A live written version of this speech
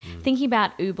Thinking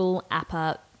about Uber,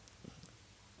 Apple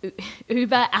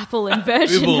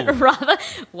inversion rather.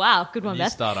 Wow, good one, New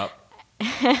Beth. startup.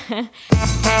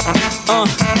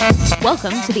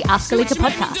 Welcome to the Ask Alika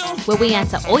podcast, where we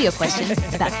answer all your questions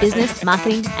about business,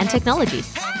 marketing, and technology.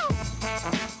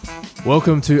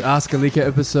 Welcome to Ask Alika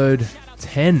episode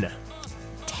 10.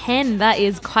 10, that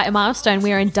is quite a milestone.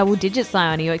 We are in double digits,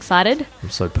 Zion. Are you excited? I'm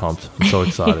so pumped. I'm so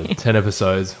excited. 10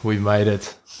 episodes. We've made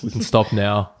it. We can stop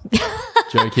now.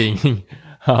 Joking.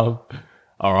 All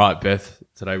right, Beth.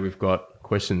 Today we've got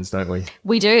questions, don't we?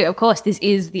 We do, of course. This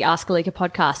is the Ask Alika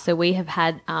podcast. So we have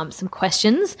had some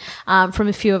questions from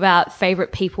a few of our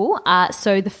favourite people.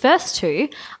 So the first two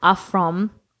are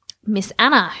from Miss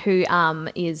Anna, who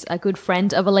is a good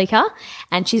friend of Alika,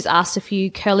 and she's asked a few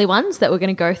curly ones that we're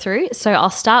going to go through. So I'll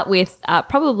start with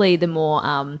probably the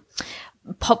more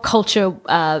pop culture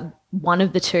one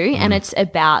of the two, and it's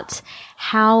about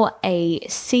how a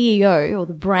CEO or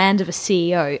the brand of a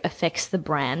CEO affects the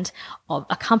brand of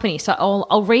a company. So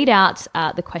I'll read out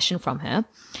the question from her.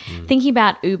 Thinking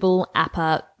about Uber,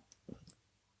 Apple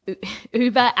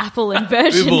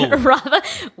inversion rather.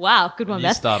 Wow, good one, New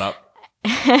Beth. startup.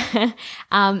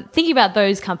 Thinking about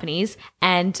those companies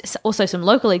and also some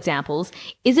local examples,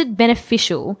 is it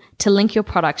beneficial to link your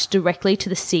products directly to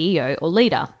the CEO or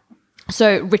leader?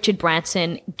 So Richard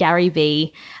Branson, Gary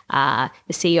Vee, the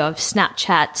CEO of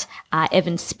Snapchat,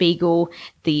 Evan Spiegel,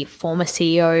 the former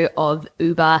CEO of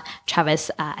Uber,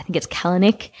 Travis, I think it's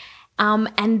Kalanick.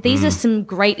 And these are some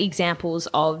great examples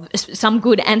of some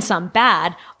good and some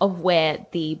bad of where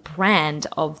the brand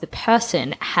of the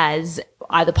person has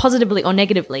either positively or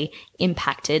negatively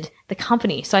impacted the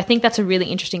company. So I think that's a really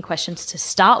interesting question to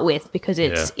start with because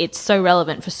it's so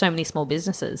relevant for so many small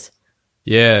businesses.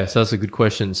 Yeah, so that's a good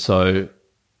question. So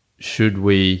should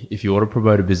we, if you want to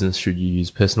promote a business, should you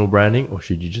use personal branding or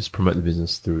should you just promote the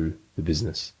business through the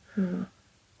business?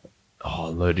 Oh,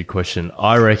 loaded question.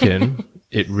 I reckon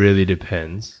it really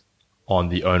depends on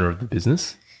the owner of the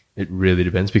business. It really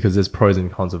depends because there's pros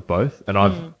and cons of both. And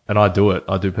I do it.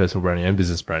 I do personal branding and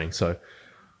business branding. So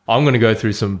I'm going to go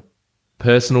through some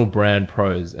personal brand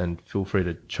pros and feel free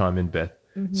to chime in, Beth.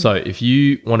 So if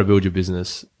you want to build your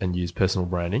business and use personal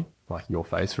branding, like your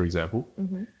face, for example,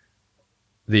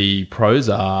 the pros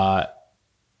are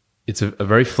it's a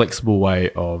very flexible way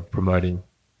of promoting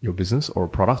your business or a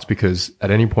product because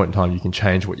at any point in time you can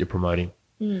change what you're promoting.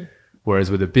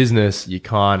 Whereas with a business, you're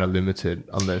kind of limited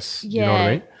unless, you know what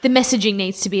I mean? The messaging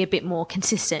needs to be a bit more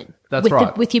consistent. That's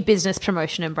right. With your business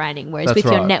promotion and branding, whereas with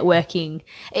your networking,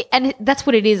 and that's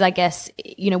what it is, I guess,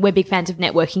 you know, we're big fans of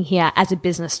networking here as a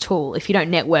business tool. If you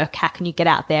don't network, how can you get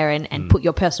out there and put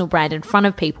your personal brand in front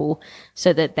of people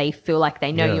so that they feel like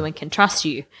they know you and can trust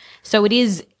you? So it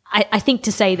is, I think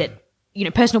to say that, you know,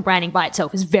 personal branding by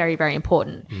itself is very, very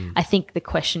important. I think the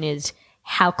question is,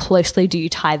 how closely do you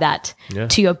tie that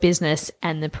to your business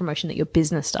and the promotion that your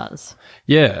business does?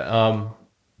 Yeah.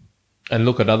 And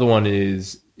look, another one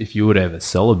is if you would ever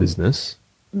sell a business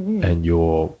and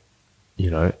you're, you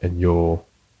know, and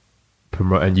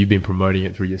you've been promoting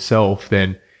it through yourself,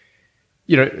 then,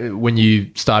 you know, when you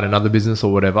start another business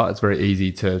or whatever, it's very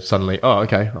easy to suddenly, oh,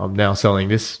 okay, I'm now selling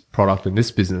this product in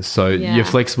this business. So you're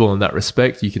flexible in that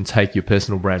respect. You can take your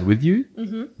personal brand with you,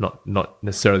 not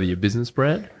necessarily your business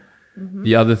brand.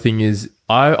 The other thing is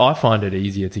I find it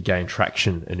easier to gain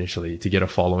traction initially, to get a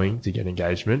following, to get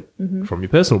engagement from your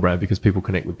personal brand because people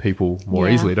connect with people more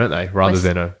easily, don't they? Rather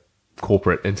than a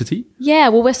corporate entity. Yeah,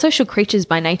 well, we're social creatures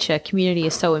by nature. Community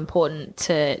is so important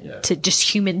to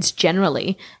just humans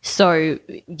generally. So,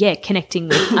 connecting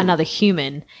with another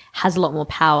human has a lot more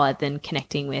power than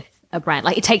connecting with a brand.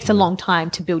 Like it takes a long time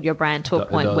to build your brand to a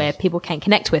point where people can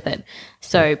connect with it.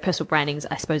 So personal branding is,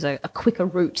 I suppose, a quicker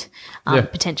route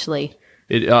potentially.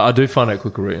 I do find it a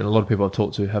quicker route, and a lot of people I've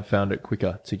talked to have found it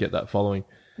quicker to get that following.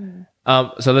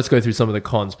 So let's go through some of the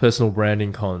cons. Personal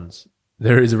branding cons.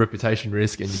 There is a reputation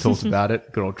risk, and you talked about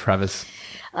it. Good old Travis.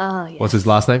 Oh, yes. What's his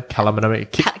last name?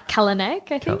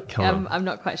 Kalanick, I think. I'm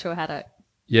not quite sure how to.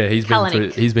 Yeah, he's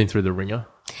been through the ringer,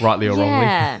 rightly or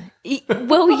wrongly.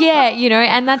 Well, yeah, you know,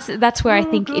 and that's where I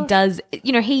think it does.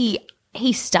 You know, he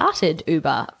started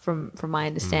Uber from my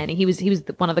understanding. He was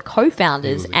one of the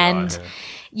co-founders, and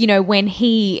you know, when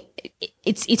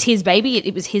it's his baby,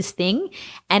 it was his thing,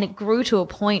 and it grew to a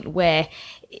point where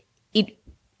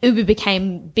Uber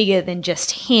became bigger than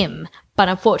just him. But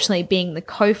unfortunately, being the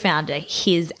co-founder,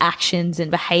 his actions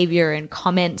and behavior and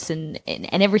comments and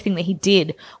everything that he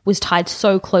did was tied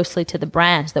so closely to the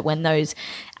brand that when those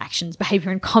actions,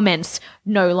 behavior and comments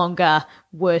no longer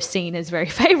were seen as very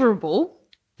favorable,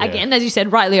 Again, as you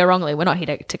said, rightly or wrongly, we're not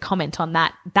here to comment on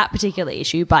that particular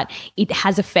issue, but it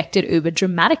has affected Uber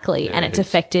dramatically, and it's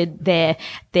affected their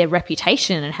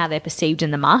reputation and how they're perceived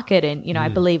in the market. And, I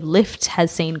believe Lyft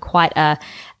has seen quite a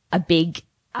big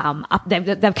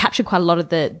they've captured quite a lot of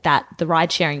the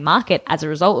ride sharing market as a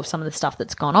result of some of the stuff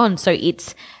that's gone on. So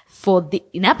it's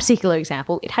in that particular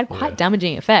example, it had quite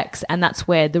damaging effects, and that's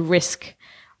where the risk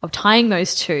of tying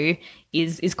those two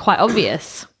is quite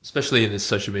obvious. Especially in this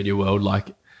social media world,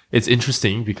 like, it's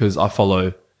interesting because I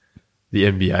follow the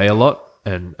NBA a lot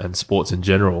and sports in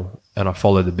general, and I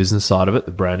follow the business side of it,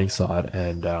 the branding side.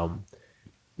 And,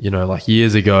 like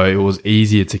years ago, it was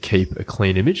easier to keep a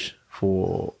clean image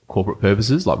for corporate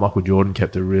purposes. Like Michael Jordan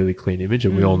kept a really clean image,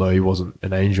 and we all know he wasn't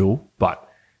an angel, but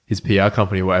his PR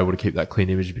company were able to keep that clean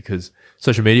image because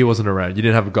social media wasn't around. You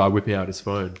didn't have a guy whipping out his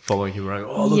phone, following him around.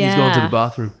 Oh, look, he's gone to the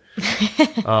bathroom.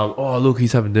 Oh, look,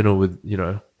 he's having dinner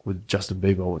with Justin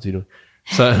Bieber. What's he doing?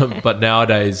 So, but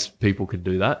nowadays people can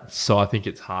do that. So I think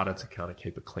it's harder to kind of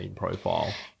keep a clean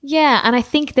profile. Yeah. And I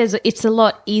think it's a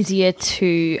lot easier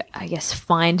to, I guess,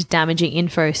 find damaging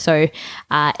info. So,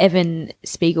 Evan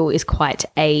Spiegel is quite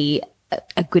a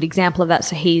good example of that.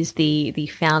 So he's the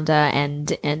founder and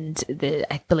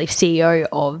the, I believe, CEO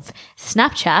of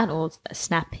Snapchat, or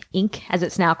Snap Inc., as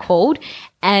it's now called.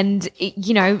 And,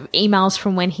 emails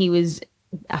from when he was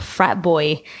a frat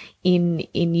boy in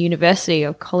university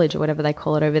or college or whatever they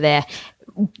call it over there,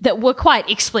 that were quite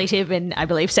expletive and, I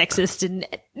believe, sexist and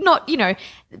not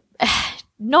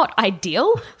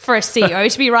ideal for a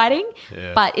CEO to be writing,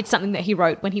 but it's something that he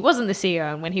wrote when he wasn't the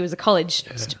CEO and when he was a college,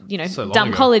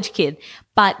 dumb college kid.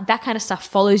 But that kind of stuff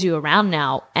follows you around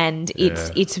now, and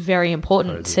it's very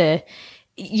important to,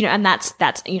 and that's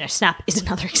Snap is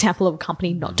another example of a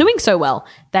company not doing so well.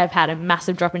 They've had a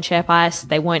massive drop in share price.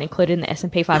 They weren't included in the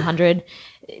S&P 500.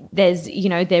 There's,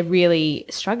 they're really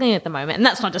struggling at the moment. And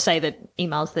that's not to say that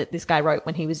emails that this guy wrote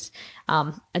when he was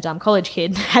a dumb college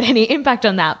kid had any impact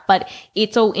on that. But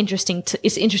it's all interesting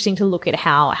to look at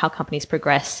how companies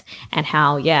progress and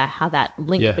how that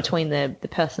link between the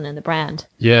person and the brand.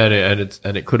 Yeah,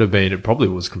 and it could have been, it probably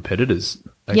was competitors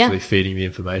actually feeding the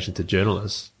information to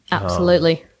journalists.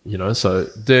 Absolutely. So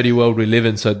dirty world we live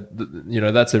in. So,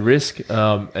 that's a risk.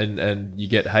 And you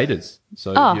get haters.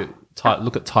 So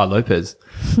look at Ty Lopez.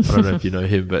 I don't know if you know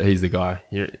him, but he's the guy.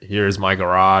 Here is my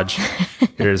garage.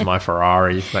 Here is my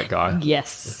Ferrari. That guy.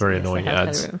 Yes. Very annoying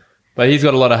ads. But he's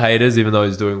got a lot of haters, even though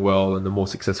he's doing well. And the more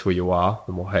successful you are,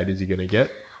 the more haters you're going to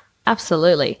get.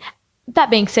 Absolutely. That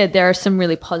being said, there are some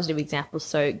really positive examples.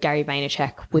 So Gary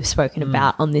Vaynerchuk, we've spoken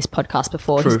about on this podcast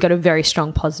before. True. He's got a very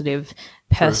strong, positive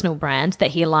personal brand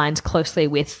that he aligns closely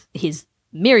with his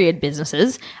myriad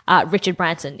businesses. Richard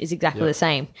Branson is exactly the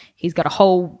same. He's got a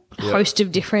whole host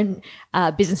of different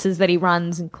businesses that he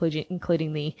runs,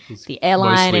 including the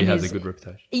airline. Mostly has a good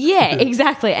reputation. Yeah,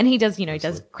 exactly. And he does,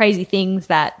 does crazy things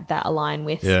that align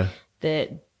with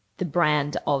the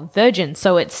brand of Virgin.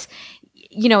 So it's,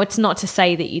 it's not to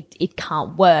say that it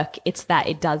can't work. It's that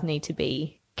it does need to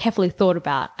be carefully thought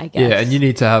about, I guess. Yeah, and you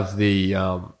need to have the,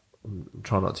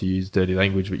 try not to use dirty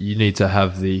language, but you need to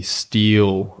have the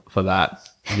steel for that,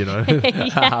 I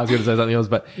was going to say something else,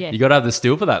 but you got to have the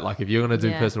steel for that. Like, if you're going to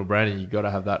do personal branding, you got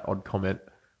to have that odd comment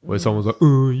where someone's like,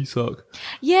 oh, you suck.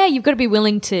 Yeah, you've got to be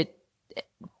willing to,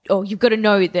 or you've got to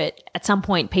know that at some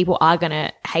point people are going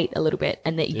to hate a little bit,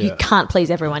 and that you can't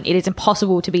please everyone. It is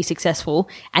impossible to be successful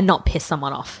and not piss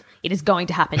someone off. It is going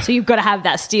to happen. So you've got to have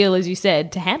that steel, as you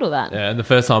said, to handle that. Yeah, and the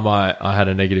first time I had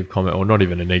a negative comment, or not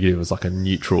even a negative, it was like a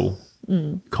neutral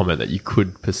comment that you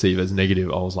could perceive as negative,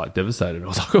 I was like devastated. I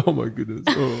was like, oh my goodness,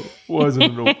 why isn't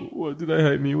it all, why do they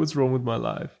hate me? What's wrong with my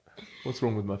life? What's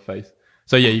wrong with my face?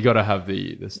 So yeah, you got to have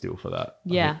the steel for that.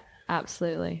 Yeah,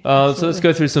 absolutely. So let's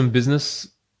go through some business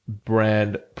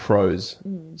brand pros.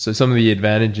 So some of the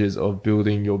advantages of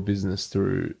building your business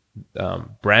through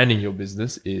branding your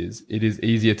business is it is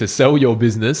easier to sell your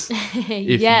business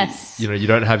if you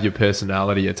don't have your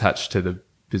personality attached to the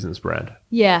business brand.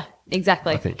 Yeah,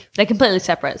 exactly. I think they're completely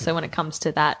separate. So when it comes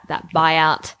to that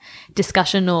buyout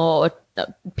discussion or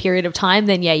period of time,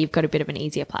 then you've got a bit of an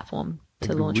easier platform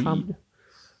to launch from.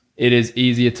 It is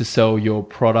easier to sell your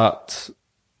product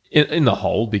in the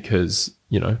whole because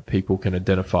people can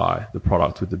identify the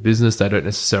product with the business. They don't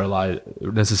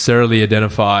necessarily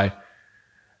identify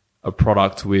a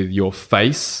product with your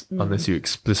face unless you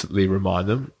explicitly remind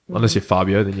them. Unless you're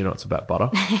Fabio, then it's about butter.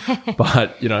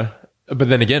 But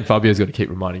then again, Fabio's got to keep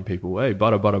reminding people, hey,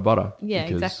 butter, butter, butter. Yeah,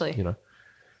 because, exactly.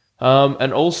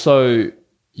 And also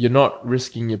you're not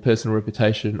risking your personal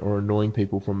reputation or annoying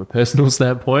people from a personal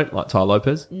standpoint, like Ty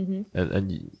Lopez.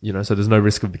 And so there's no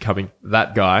risk of becoming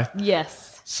that guy.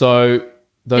 Yes. So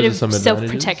those Bit are some of advantages.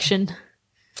 self-protection.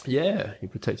 Yeah, you're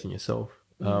protecting yourself.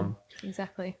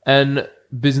 Exactly. And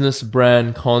business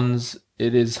brand cons,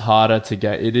 it is harder to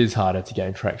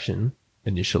gain traction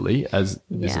initially as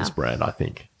a business brand, I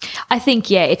think. I think,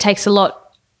 yeah, it takes a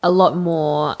lot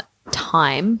more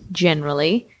time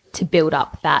generally to build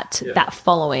up that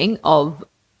following of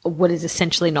what is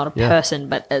essentially not a person,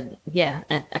 but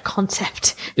a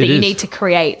concept that you need to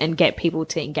create and get people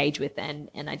to engage with and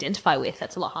identify with.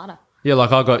 That's a lot harder. Yeah,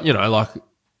 like I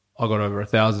got over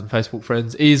 1,000 Facebook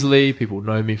friends easily. People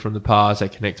know me from the past. They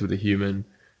connect with a human.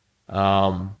 They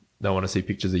want to see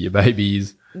pictures of your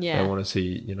babies. Yeah. They want to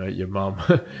see, your mum.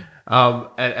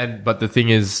 But the thing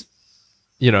is,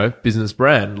 business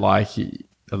brand, like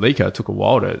Alika, took a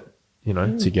while to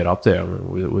get up there. I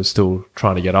mean, we're still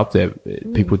trying to get up there.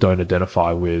 People don't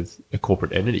identify with a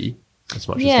corporate entity as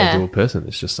much as they do a person.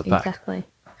 It's just a fact.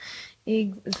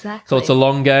 Exactly. So it's a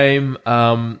long game.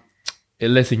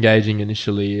 Less engaging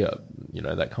initially,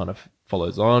 that kind of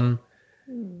follows on.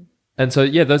 And so,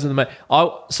 those are the main.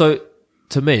 So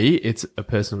to me, it's a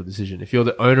personal decision. If you're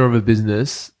the owner of a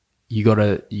business, you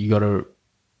gotta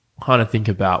kind of think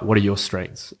about what are your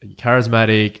strengths. Are you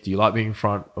charismatic? Do you like being in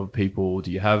front of people?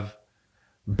 Do you have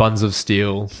buns of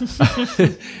steel?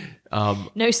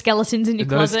 No skeletons in your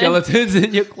closet. No skeletons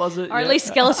in your closet. Or at least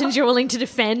skeletons you're willing to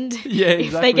defend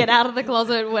if they get out of the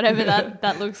closet, whatever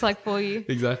that looks like for you.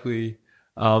 Exactly.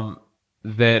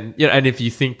 Then, and if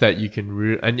you think that you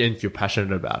can and if you're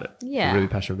passionate about it, you're really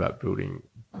passionate about building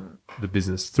the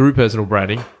business through personal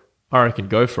branding, I reckon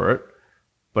go for it.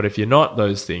 But if you're not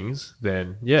those things,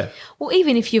 then Well,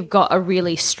 even if you've got a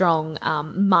really strong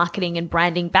marketing and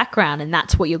branding background and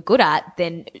that's what you're good at,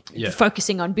 then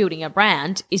focusing on building a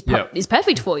brand is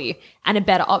perfect for you and a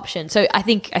better option. So I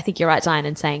think you're right, Zion,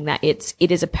 in saying that it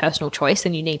is a personal choice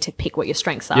and you need to pick what your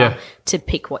strengths are to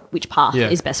pick which path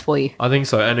is best for you. I think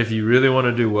so. And if you really want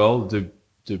to do well, do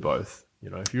both.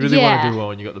 If you really want to do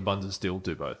well and you got the buns of steel,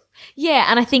 do both. Yeah,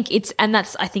 and I think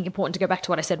that's important to go back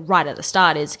to what I said right at the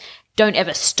start is don't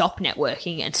ever stop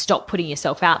networking and stop putting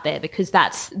yourself out there because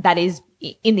that is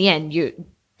in the end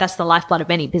that's the lifeblood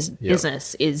of any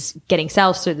business is getting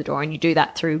sales through the door, and you do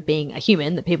that through being a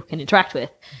human that people can interact with.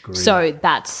 Agreed. So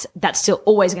that's still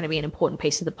always going to be an important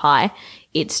piece of the pie.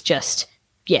 It's just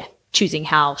choosing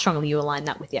how strongly you align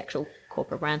that with the actual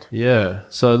corporate brand. Yeah.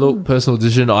 So look, personal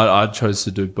decision, I chose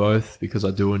to do both because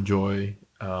I do enjoy,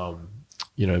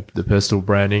 the personal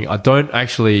branding. I don't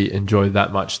actually enjoy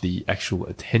that much the actual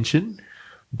attention,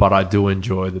 but I do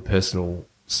enjoy the personal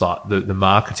side, the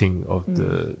marketing of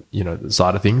the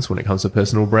side of things when it comes to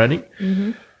personal branding.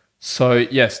 Mm-hmm. So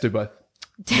yes, do both.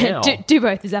 Do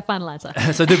both is our final answer.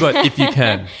 So do both if you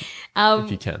can.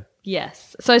 If you can.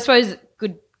 Yes. So I suppose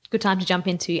good time to jump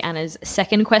into Anna's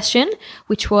second question,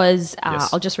 which was,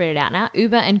 I'll just read it out now.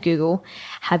 Uber and Google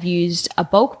have used a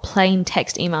bulk plain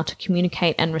text email to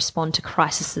communicate and respond to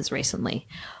crises recently.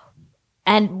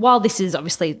 And while this is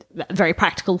obviously very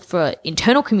practical for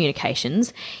internal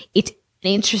communications, it's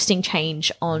an interesting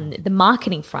change on the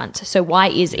marketing front. So why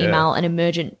is email an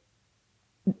emergent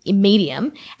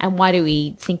medium, and why do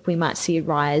we think we might see a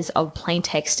rise of plain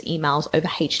text emails over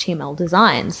HTML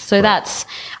designs? So that's,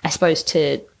 I suppose,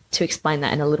 to explain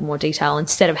that in a little more detail,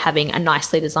 instead of having a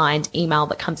nicely designed email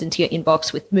that comes into your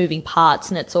inbox with moving parts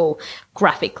and it's all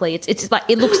graphically, it's like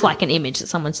it looks like an image that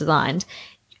someone's designed.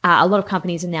 A lot of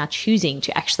companies are now choosing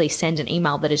to actually send an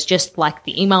email that is just like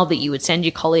the email that you would send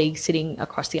your colleague sitting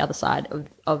across the other side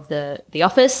of the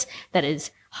office. That is,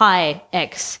 hi,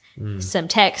 X, some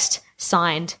text,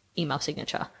 signed, email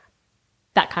signature.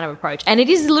 That kind of approach. And it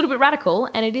is a little bit radical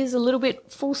and it is a little bit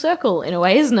full circle in a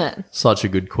way, isn't it? Such a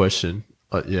good question.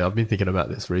 I've been thinking about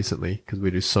this recently because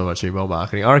we do so much email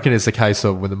marketing. I reckon it's a case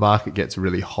of when the market gets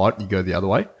really hot, you go the other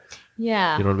way.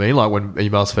 Yeah. You know what I mean? Like when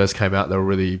emails first came out, they were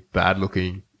really bad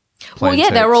looking. Well,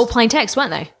 yeah, they were all plain text,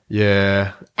 weren't they?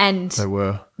 Yeah. And they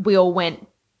were. We all went,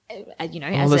 as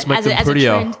a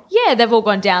trend. Yeah, they've all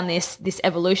gone down this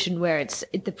evolution where it's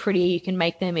the prettier you can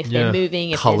make them if they're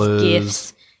moving, if Colours. there's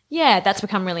GIFs. Yeah, that's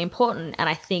become really important. And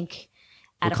I think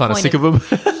we're kind of sick of them.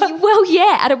 Well,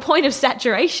 yeah, at a point of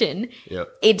saturation, yep.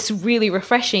 It's really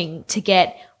refreshing to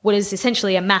get what is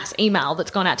essentially a mass email that's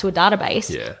gone out to a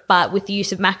database. Yeah. But with the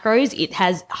use of macros, it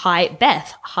has hi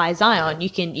Beth, hi Zion. You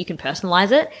can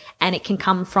personalize it, and it can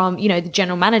come from, the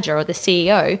general manager or the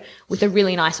CEO with a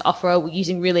really nice offer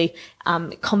using really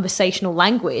conversational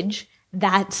language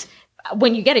that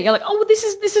when you get it, you're like, oh, well, this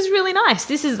is really nice.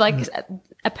 This is like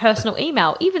a personal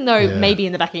email, even though maybe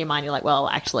in the back of your mind you're like, well,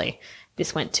 actually,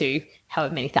 this went to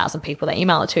however many thousand people they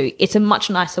email it to. It's a much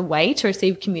nicer way to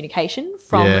receive communication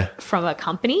from a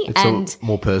company. It's a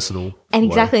more personal. And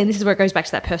exactly, and this is where it goes back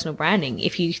to that personal branding.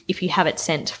 If you have it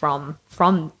sent from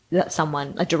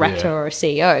someone, a director or a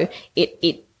CEO,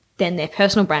 it then their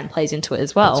personal brand plays into it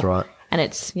as well. That's right. And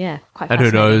it's quite. And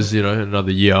who knows? In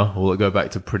another year, will it go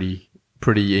back to pretty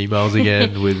emails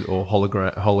again or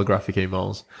holographic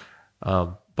emails?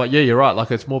 But yeah, you're right.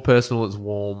 Like, it's more personal. It's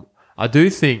warm. I do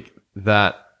think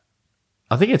that.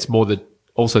 I think it's more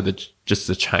just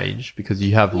the change, because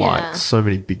you have like so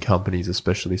many big companies,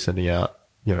 especially sending out,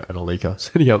 Analika,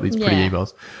 sending out these pretty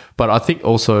emails. But I think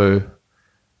also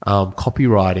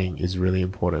copywriting is really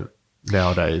important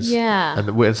nowadays. Yeah.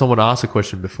 And when someone asked a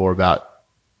question before about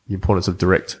the importance of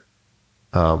direct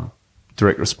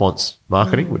response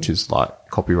marketing, which is like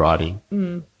copywriting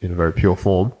in a very pure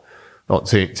form, not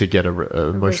to get a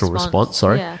emotional response.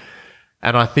 Sorry. Yeah.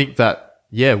 And I think that,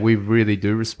 we really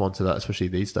do respond to that, especially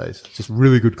these days. Just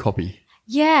really good copy.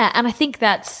 Yeah, and I think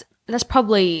that's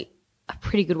probably a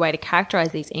pretty good way to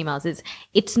characterize these emails.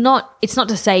 It's not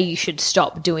to say you should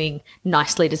stop doing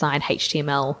nicely designed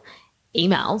HTML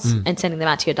emails and sending them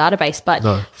out to your database,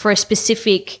 but for a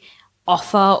specific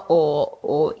offer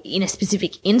or in a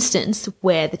specific instance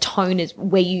where the tone is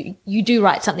where you do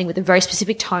write something with a very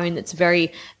specific tone that's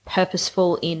very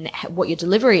purposeful in what your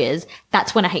delivery is,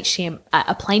 that's when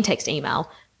a plain text email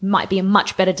might be a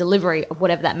much better delivery of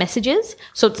whatever that message is.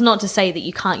 So it's not to say that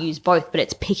you can't use both, but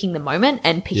it's picking the moment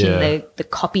and picking the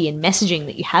copy and messaging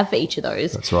that you have for each of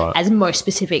those as most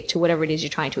specific to whatever it is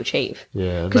you're trying to achieve.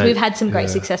 Yeah. Because we've had some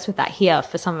great success with that here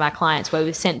for some of our clients, where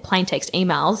we've sent plain text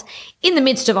emails in the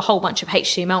midst of a whole bunch of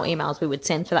HTML emails we would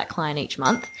send for that client each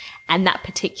month. And that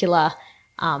particular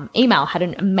email had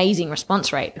an amazing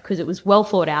response rate because it was well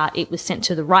thought out. It was sent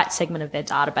to the right segment of their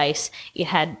database. It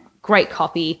had great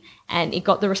copy, and it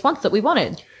got the response that we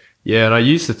wanted. Yeah, and I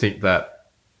used to think that,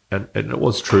 and it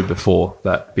was true before,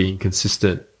 that being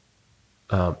consistent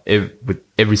with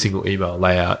every single email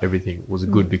layout, everything was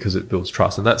good because it builds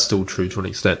trust, and that's still true to an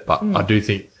extent. But I do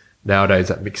think nowadays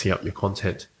that mixing up your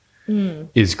content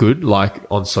is good, like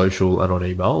on social and on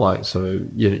email. Like, so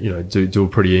do a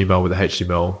pretty email with a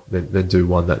HTML, then do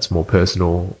one that's more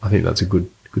personal. I think that's a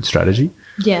good strategy.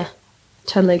 Yeah.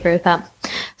 Totally agree with that.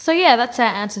 So yeah, that's our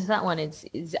answer to that one.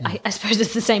 I suppose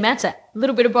it's the same answer. A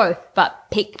little bit of both, but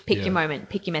pick your moment,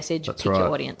 pick your message, pick your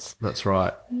audience. That's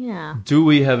right. Yeah. Do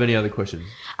we have any other questions?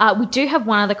 We do have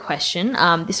one other question.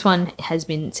 This one has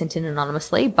been sent in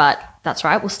anonymously, but that's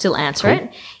right. We'll still answer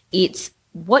it. It's,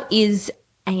 what is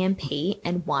AMP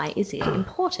and why is it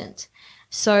important?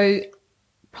 So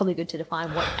probably good to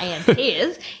define what AMP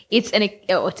is. It's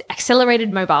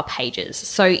accelerated mobile pages.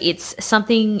 So it's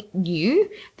something new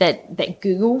that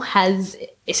Google has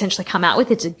essentially come out with.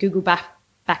 It's a Google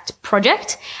backed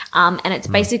project, and it's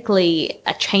basically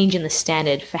a change in the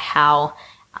standard for how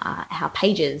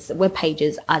web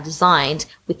pages are designed,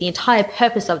 with the entire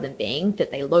purpose of them being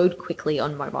that they load quickly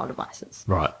on mobile devices.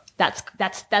 Right.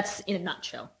 That's in a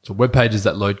nutshell. So web pages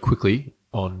that load quickly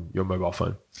on your mobile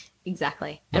phone.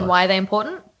 Exactly. Nice. And why are they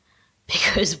important?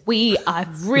 Because we are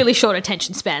really short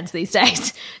attention spans these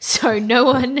days. So no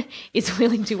one is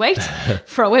willing to wait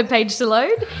for a web page to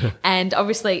load. And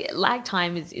obviously lag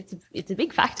time it's a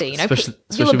big factor, Especially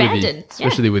you abandon.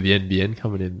 Especially with the NBN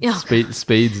coming in. Yeah.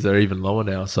 Speeds are even lower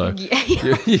now, so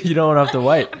you don't want to have to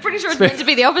wait. I'm pretty sure it's meant to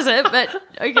be the opposite, but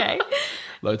okay.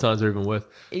 Low times are even worse.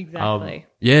 Exactly.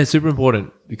 Yeah, super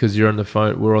important, because you're on the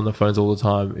phone. We're on the phones all the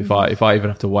time. If I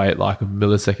even have to wait like a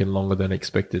millisecond longer than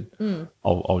expected,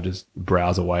 I'll just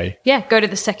browse away. Yeah, go to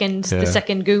the second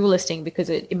Google listing because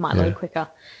it might load quicker.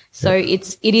 So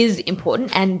it is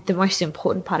important, and the most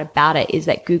important part about it is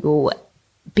that Google,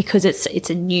 because it's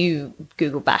a new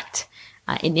Google backed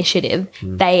initiative,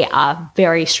 they are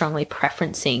very strongly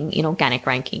preferencing in organic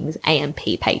rankings AMP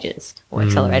pages or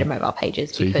accelerated mobile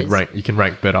pages. So you can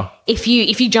rank better. If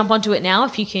you jump onto it now,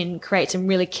 if you can create some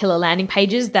really killer landing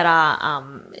pages that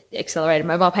are accelerated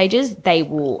mobile pages,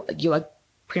 you are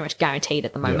pretty much guaranteed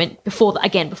at the moment before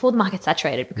the market's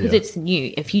saturated, because it's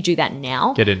new. If you do that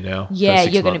now, get in now. Yeah,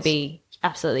 you're going to be.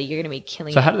 Absolutely, you're going to be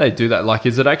killing it. So how do they do that? Like,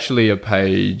 is it actually a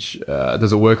page,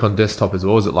 does it work on desktop as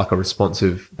well? Is it like a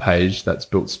responsive page that's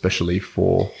built specially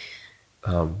for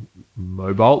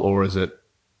mobile, or is it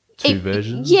two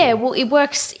versions? Yeah, well, it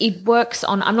works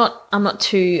on, I'm not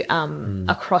too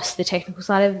across the technical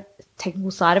side of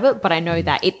technical side of it, but I know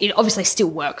that it obviously still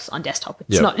works on desktop.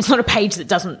 It's Yep. it's not a page that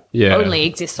doesn't Yeah. only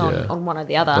exist on, Yeah. on one or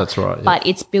the other. That's right, yeah. But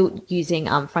it's built using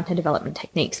front-end development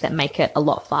techniques that make it a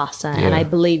lot faster, and Yeah. I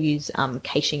believe use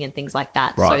caching and things like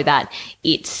that, so Right. that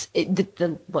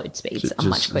the load speeds are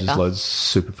much quicker. Just loads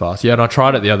super fast. Yeah, and I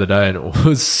tried it the other day, and it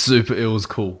was super. It was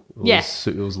cool. Yeah.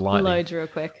 It was lightning, Loads real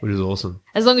quick. which is awesome.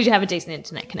 As long as you have a decent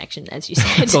internet connection, as you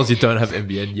said. As long as you don't have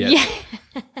NBN yet.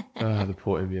 Yeah. The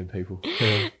poor NBN people.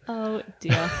 Yeah. Oh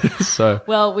dear. So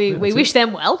Well, we wish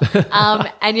them well.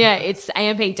 And yeah, it's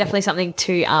AMP definitely something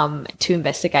to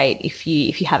investigate if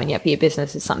you haven't yet for your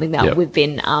business. It's something that Yep. we've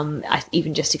been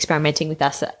even just experimenting with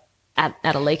us at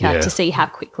Alika Yeah. to see how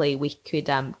quickly we could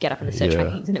get up in the search Yeah.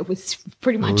 rankings, and it was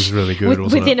pretty much was really good,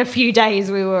 wasn't within it? a few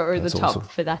days we were at the That's top awesome.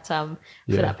 for that for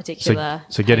yeah. that particular.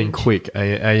 So getting page. quick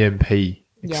AMP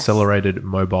Yes. accelerated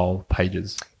mobile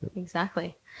pages.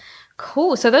 Exactly.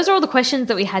 Cool. So those are all the questions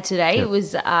that we had today. Yep. It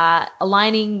was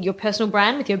aligning your personal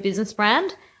brand with your business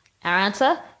brand. Our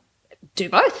answer: do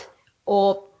both,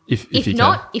 or If you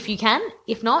not, can. if you can.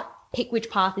 If not, pick which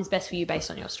path is best for you based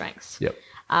on your strengths. Yep.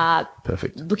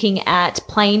 Perfect. Looking at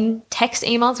plain text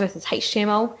emails versus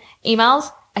HTML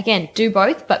emails. Again, do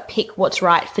both, but pick what's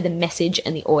right for the message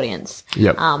and the audience.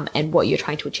 Yep. And what you're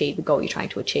trying to achieve, the goal you're trying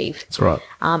to achieve. That's right.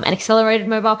 And accelerated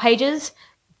mobile pages,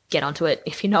 get onto it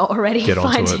if you're not already. Get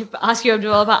onto it. Ask your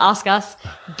developer, ask us,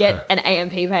 get an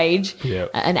AMP page,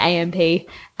 Yep. an AMP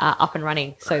up and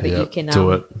running so that you Yep, can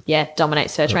do it.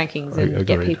 dominate search rankings and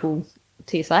get Agreed. people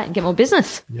to your site and get more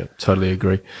business. Yep. Totally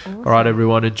agree. All right,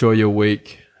 everyone. Enjoy your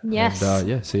week. Yes.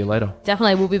 And, see you later.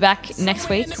 Definitely. We'll be back next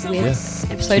week with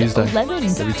episode Tuesday. 11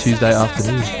 Every Tuesday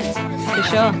afternoon. for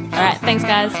sure. All right. Thanks,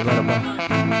 guys. See you later.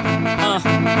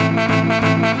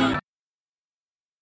 Bye.